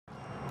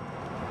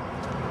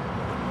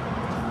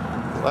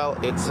Well,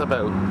 it's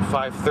about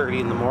 5:30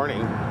 in the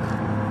morning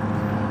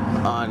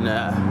on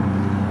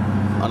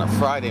a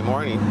Friday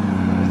morning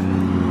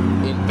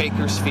in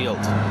Bakersfield,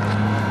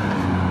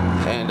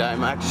 and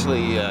I'm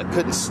actually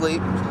couldn't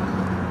sleep,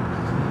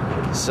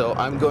 so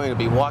I'm going to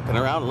be walking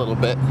around a little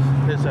bit.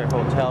 Here's our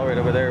hotel right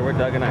over there where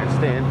Doug and I are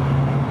staying.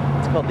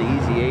 It's called the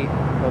Easy 8.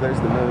 Oh, there's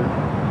the moon.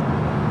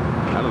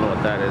 I don't know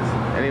what that is.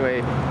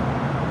 Anyway,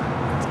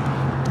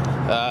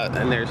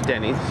 and there's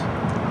Denny's.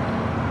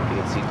 You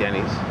can see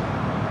Denny's.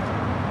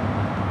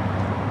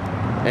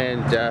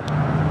 And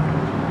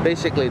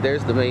basically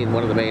there's the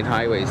one of the main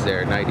highways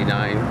there,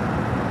 99,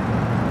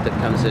 that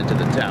comes into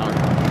the town.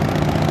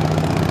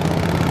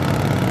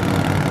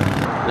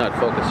 Not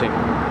focusing.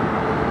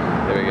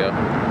 There we go.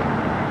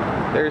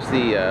 There's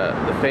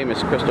the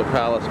famous Crystal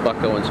Palace,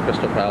 Buck Owens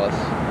Crystal Palace.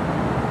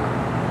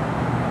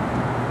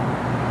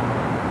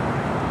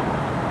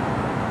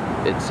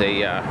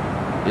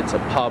 It's a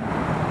pub.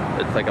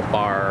 It's like a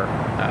bar,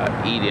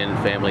 eat-in,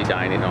 family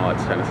dining, all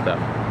that kind of stuff.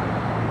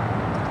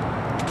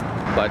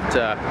 But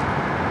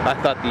I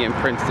thought the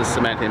imprints, the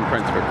cement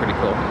imprints, were pretty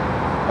cool.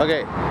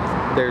 Okay,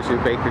 there's your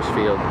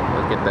Bakersfield.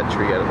 I'll get that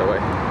tree out of the way.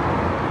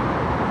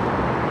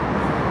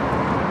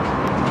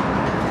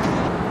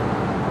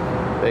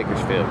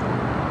 Bakersfield.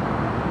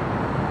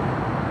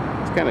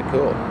 It's kind of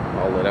cool,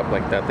 all lit up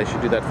like that. They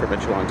should do that for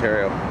Mitchell,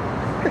 Ontario.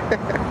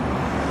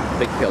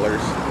 Big pillars.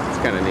 It's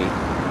kind of neat.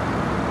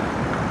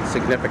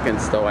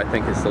 Significance, though, I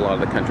think, is a lot of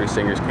the country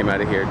singers came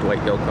out of here. Dwight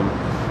Yoakam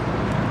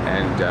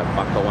and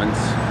Buck Owens.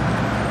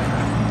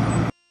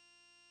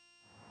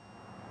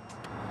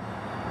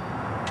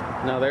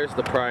 Now there's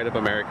the pride of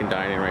American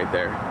dining right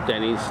there.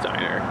 Denny's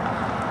Diner.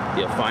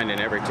 You'll find in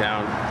every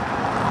town.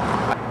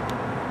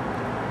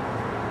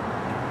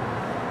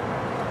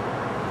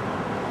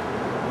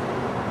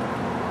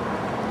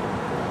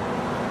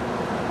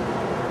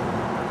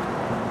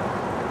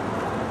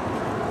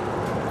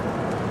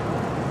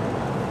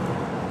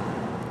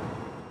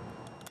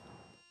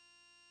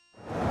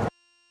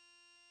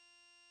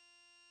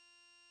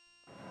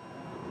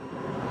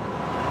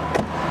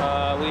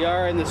 We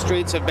are in the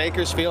streets of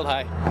Bakersfield.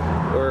 Hi.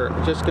 We're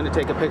just going to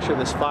take a picture of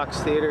this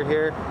Fox Theater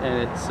here,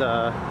 and it's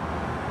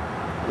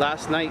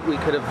last night we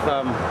could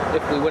have,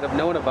 if we would have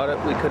known about it,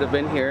 we could have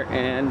been here,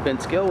 and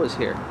Vince Gill was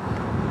here.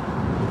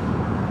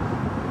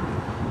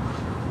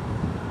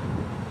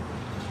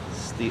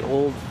 It's the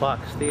old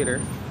Fox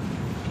Theater.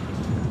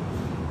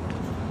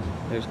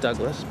 There's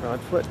Douglas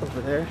Broadfoot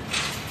over there.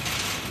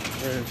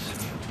 There's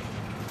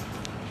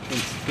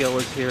Vince Gill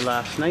was here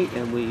last night,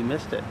 and we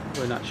missed it.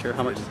 We're not sure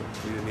how much.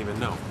 We didn't even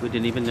know. We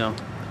didn't even know.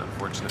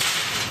 Unfortunate.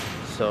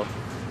 So,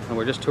 and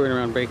we're just touring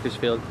around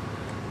Bakersfield,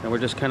 and we're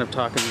just kind of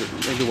talking.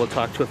 Maybe we'll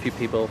talk to a few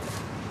people,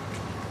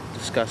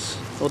 discuss.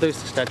 Oh, there's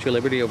the Statue of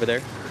Liberty over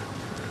there.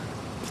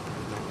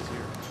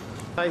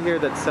 I hear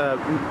that's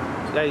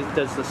guy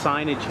does the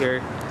signage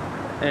here.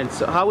 And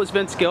so, how was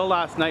Vince Gill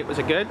last night? Was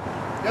it good?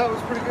 Yeah, it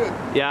was pretty good.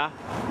 Yeah.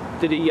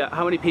 Did he?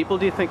 How many people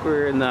do you think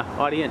were in the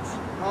audience?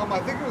 I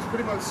think it was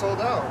pretty much sold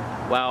out.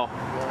 Wow.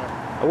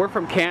 Yeah. We're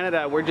from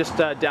Canada. We're just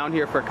down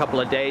here for a couple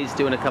of days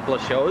doing a couple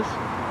of shows.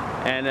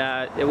 And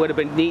it would have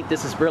been neat.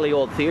 This is really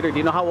old theater. Do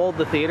you know how old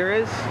the theater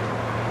is?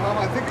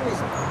 I think it was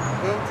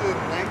built in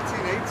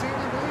 1918,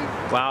 I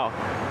believe. Wow.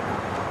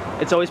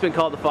 It's always been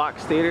called the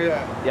Fox Theater?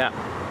 Yeah. Yeah.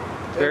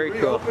 Very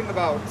cool. It reopened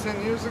about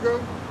 10 years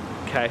ago.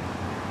 Okay.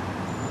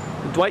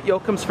 Dwight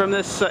Yoakam's from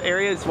this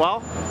area as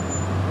well?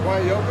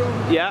 Dwight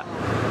Yoakam? Yeah.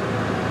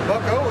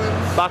 Buck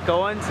Owens. Buck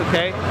Owens,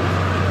 okay.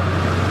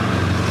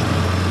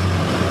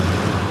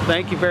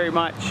 Thank you very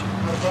much.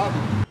 No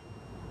problem.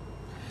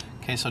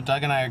 Okay, so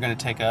Doug and I are going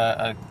to take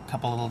a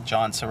couple little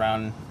jaunts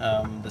around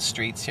the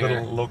streets here.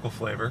 Little local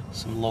flavor.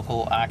 Some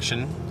local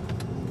action.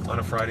 On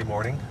a Friday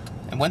morning.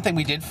 And one thing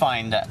we did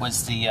find that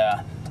was the,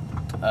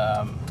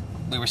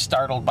 we were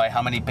startled by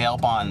how many bail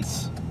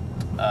bonds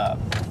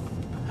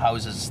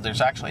houses.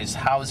 There's actually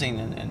housing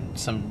and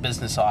some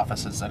business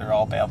offices that are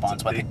all bail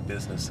bonds. It's a big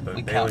business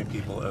about bailing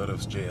people out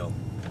of jail.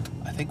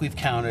 I think we've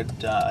counted,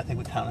 how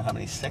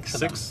many? Six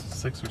of them?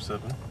 Six or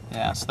seven.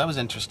 Yeah, so that was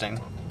interesting.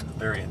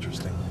 Very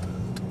interesting.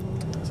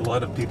 There's a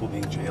lot of people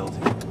being jailed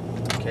here.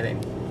 No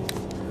kidding.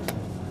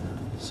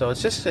 So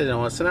it's just,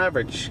 it's an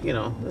average,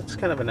 it's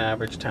kind of an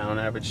average town,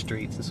 average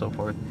streets and so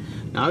forth.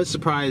 Now I was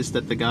surprised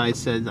that the guy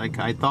said, like,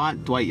 I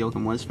thought Dwight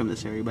Yoakam was from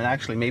this area, but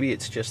actually maybe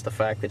it's just the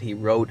fact that he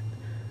wrote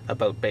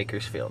about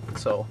Bakersfield.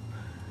 So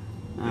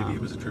maybe it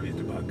was a tribute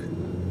to Buck.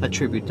 A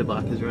tribute to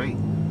Buck is right.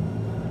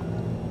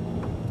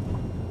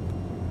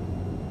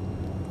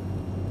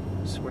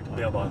 So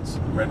bail bonds,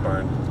 Red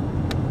Barn.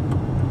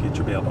 Get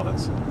your bail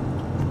bonds.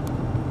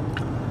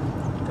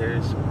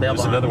 There's bail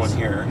bonds. Another one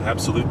here,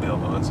 absolute bail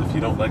bonds. If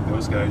you don't like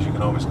those guys, you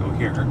can always go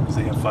here because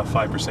they have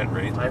 5%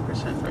 rate.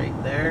 5% rate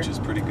there, which is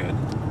pretty good.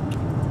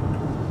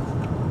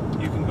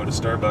 You can go to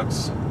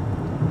Starbucks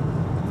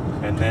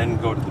and then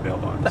go to the bail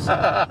bonds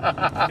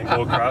and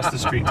go across the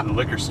street to the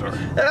liquor store.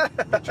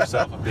 Get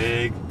yourself a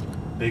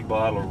big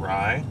bottle of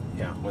rye,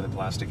 with a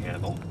plastic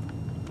handle.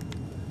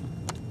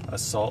 A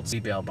salt. The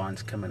bail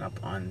bonds coming up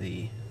on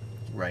the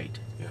right.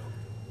 Yeah.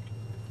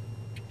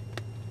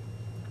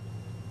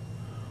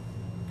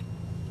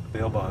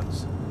 bail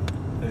bonds.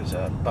 There's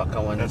a Buck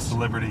Owens. That's the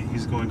Liberty.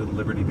 He's going to the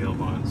Liberty bail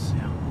bonds.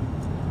 Yeah.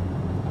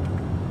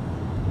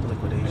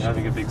 Liquidation. They're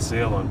having a big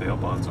sale on bail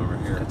bonds over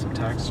here. Got some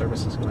tax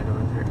services going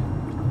on here.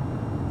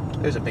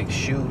 There's a big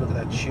shoe. Look at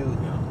that shoe.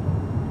 Yeah.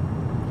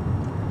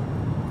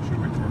 Shoe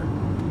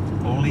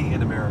return. Only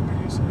in America,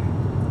 you say.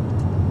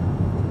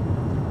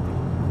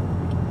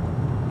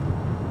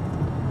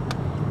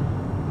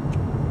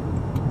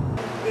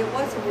 It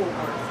was a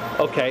Woolworth.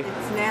 Okay.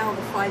 It's now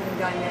the Five and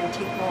Dime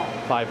Antique Mall.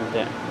 5 and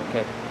 10.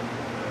 Okay.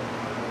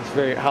 It's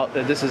very.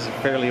 This is a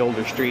fairly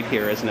older street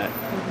here, isn't it?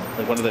 Mm-hmm.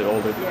 Like one of the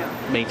older Yeah.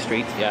 main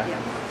streets. Yeah. Yeah.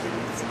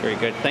 Very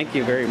good. Thank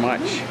you very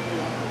much.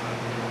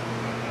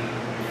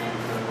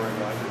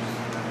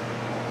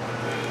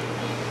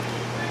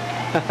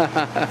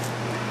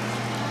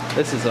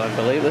 This is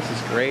unbelievable. This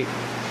is great.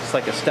 It's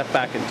like a step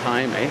back in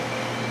time, eh?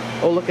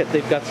 Oh, look at,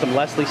 they've got some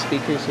Leslie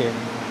speakers here.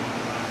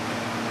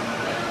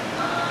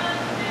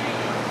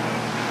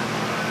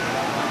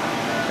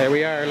 There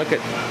we are. Look at,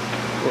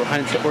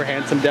 we're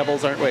handsome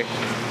devils, aren't we?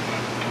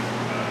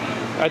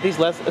 Are these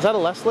is that a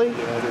Leslie?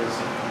 Yeah, it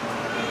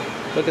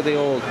is. Look at the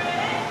old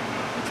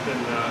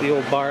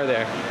bar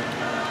there.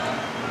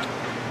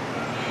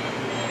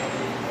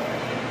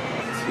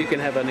 You can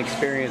have an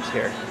experience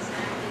here.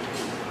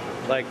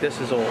 Like, this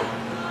is old.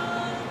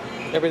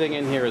 Everything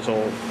in here is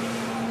old.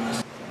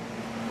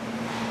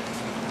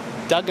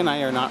 Doug and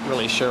I are not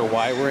really sure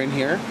why we're in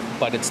here,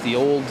 but it's the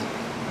old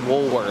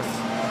Woolworth.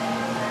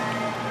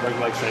 Doug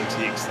likes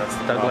antiques. That's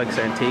the Doug problem. likes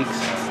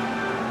antiques.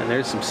 And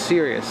there's some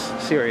serious,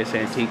 serious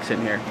antiques in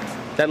here.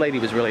 That lady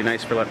was really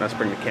nice for letting us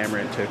bring the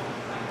camera in too.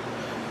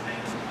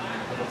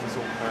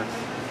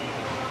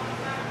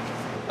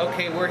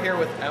 Okay, we're here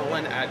with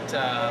Evelyn at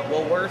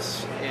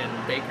Woolworths in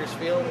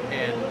Bakersfield,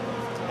 and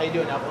how you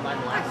doing, Evelyn?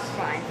 I'm Les. That's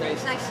fine.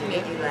 It's nice to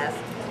meet you, Les.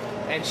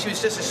 And she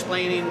was just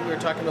explaining, we were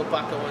talking about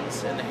Buck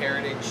Owens and the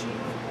heritage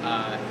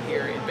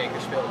here in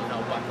Bakersfield, you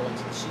know, Buck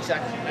Owens. She's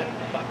actually met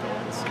Buck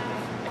Owens.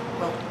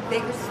 Well,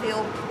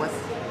 Bakersfield was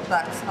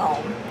Buck's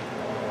home.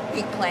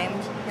 He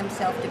claimed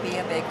himself to be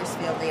a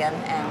Bakersfieldian,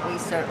 and we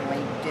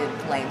certainly did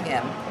claim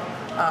him.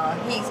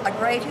 He's a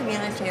great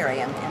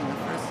humanitarian in the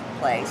first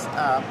place.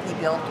 He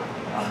built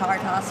a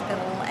heart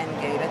hospital and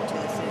gave it to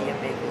the city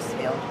of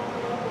Bakersfield.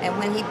 And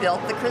when he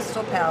built the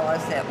Crystal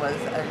Palace, it was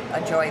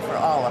a joy for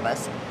all of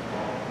us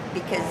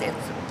because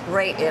it's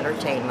great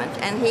entertainment.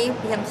 And he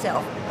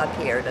himself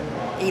appeared, and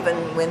even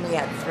when he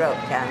had throat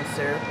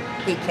cancer,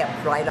 he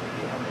kept right up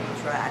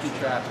the track.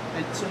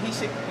 And so he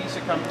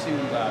succumbed to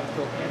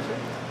throat cancer?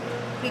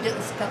 He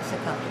didn't succumb to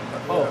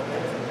Oh,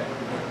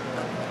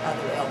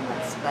 other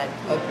ailments, but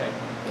okay.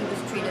 he was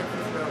treated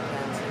for throat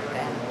cancer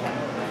and kept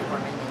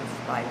performing in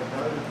spite of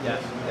it.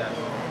 Yes, yes.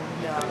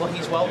 And, Well,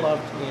 he's well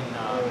loved in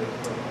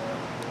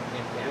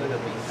Canada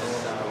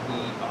because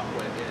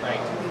right.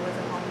 He was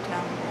a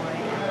hometown boy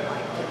and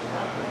liked it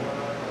that way.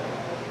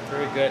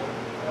 Very good.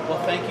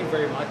 Well, thank you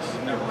very much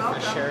for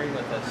welcome. sharing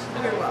with us.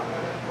 You're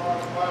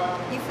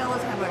welcome. You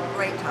fellas have a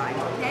great time,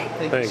 okay?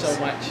 Thank Thanks. you so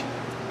much.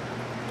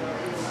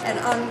 And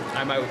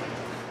I'm out.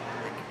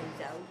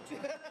 he's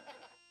out.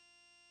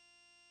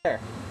 There.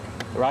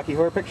 The Rocky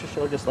Horror Picture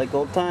Show, just like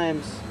old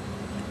times.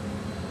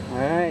 All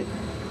right.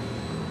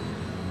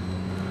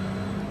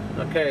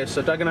 Okay,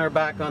 so Doug and I are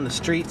back on the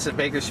streets of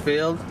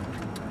Bakersfield.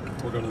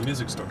 We're going to the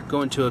music store.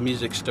 Going to a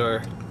music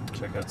store.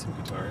 Check out some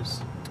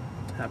guitars.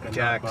 Happy And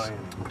Jacks. not buy any.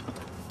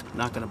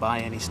 Not gonna buy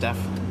any stuff.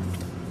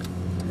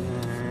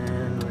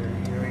 And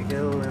here we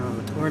go,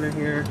 around the corner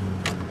here.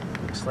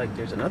 Looks like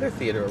there's another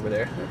theater over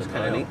there. That's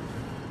kind of neat.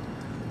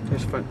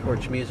 There's Front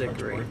Porch Music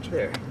right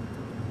there.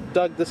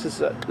 Doug, this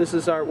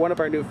is one of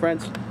our new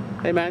friends.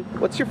 Hey man,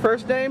 what's your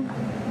first name?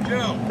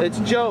 Joe. It's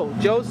Joe.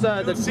 Joe's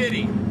Joe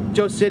City.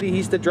 Joe City.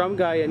 He's the drum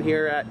guy in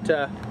here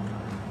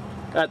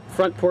at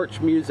Front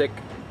Porch Music.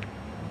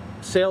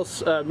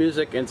 Sales,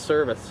 music, and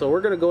service. So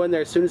we're gonna go in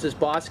there as soon as his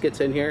boss gets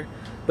in here.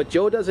 But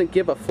Joe doesn't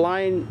give a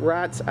flying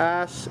rat's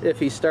ass if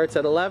he starts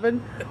at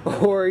 11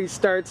 or he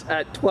starts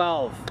at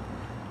 12.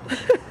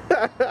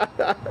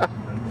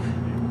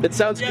 It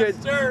sounds good.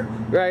 Yes, sir.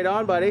 Right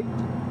on, buddy.